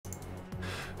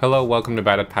Hello, welcome to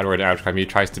badatpad, where an average community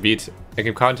tries to beat a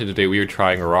game content. Today we are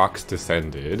trying Rokks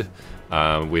Descended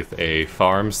with a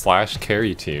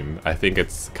farm/carry team. I think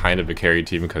it's kind of a carry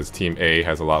team because Team A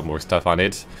has a lot more stuff on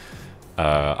it.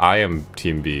 I am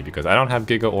Team B because I don't have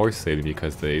Giga or Saline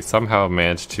because they somehow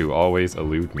managed to always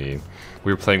elude me.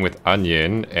 We were playing with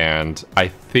Onion, and I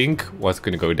think what's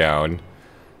going to go down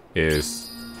is...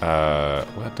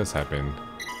 what does happen?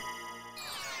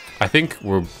 I think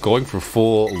we're going for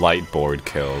full light board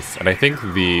kills, and I think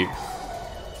the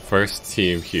first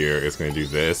team here is going to do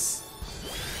this.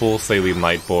 Full Saline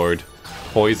light board,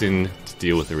 poison to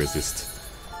deal with the resist.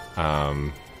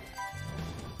 Boom.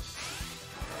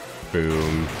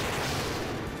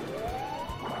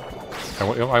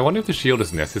 I wonder if the shield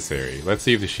is necessary. Let's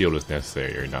see if the shield is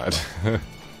necessary or not.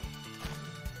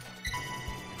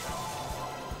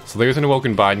 So there's an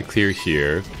Awoken Bind clear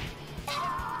here.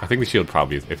 I think the shield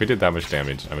probably is. If it did that much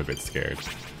damage, I'm a bit scared.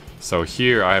 So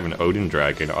here I have an Odin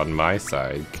Dragon on my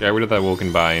side. Get rid of that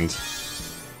Awoken Bind.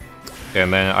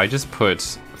 And then I just put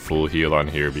full heal on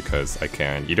here because I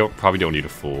can. You probably don't need a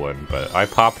full one, but I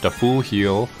popped a full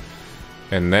heal.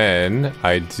 And then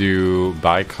I do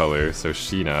bicolor, so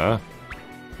Sheena.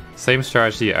 Same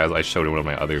strategy as I showed in one of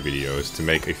my other videos to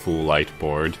make a full light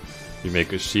board. You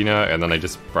make a Sheena, and then I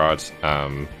just brought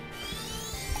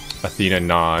Athena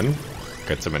Non.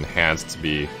 Get some enhanced to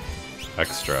be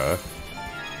extra.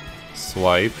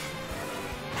 Swipe.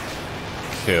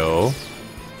 Kill.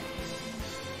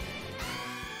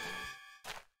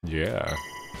 Yeah.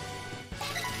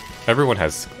 Everyone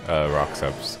has Rokks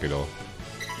up Skittle.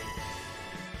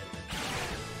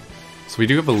 So we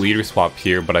do have a leader swap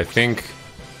here, but I think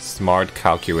smart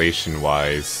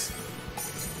calculation-wise,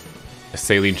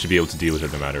 Saline should be able to deal with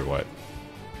it no matter what.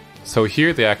 So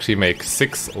here they actually make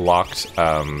 6 locked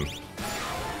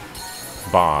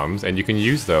bombs, and you can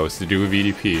use those to do a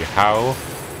VDP. How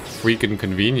freaking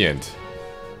convenient.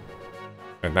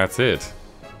 And that's it.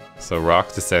 So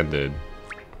Rokks Descended.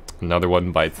 Another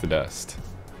one bites the dust.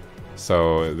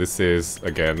 So this is,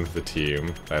 again, the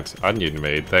team that Onion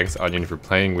made. Thanks, Onion, for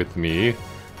playing with me.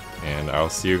 And I'll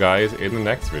see you guys in the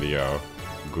next video.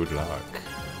 Good luck.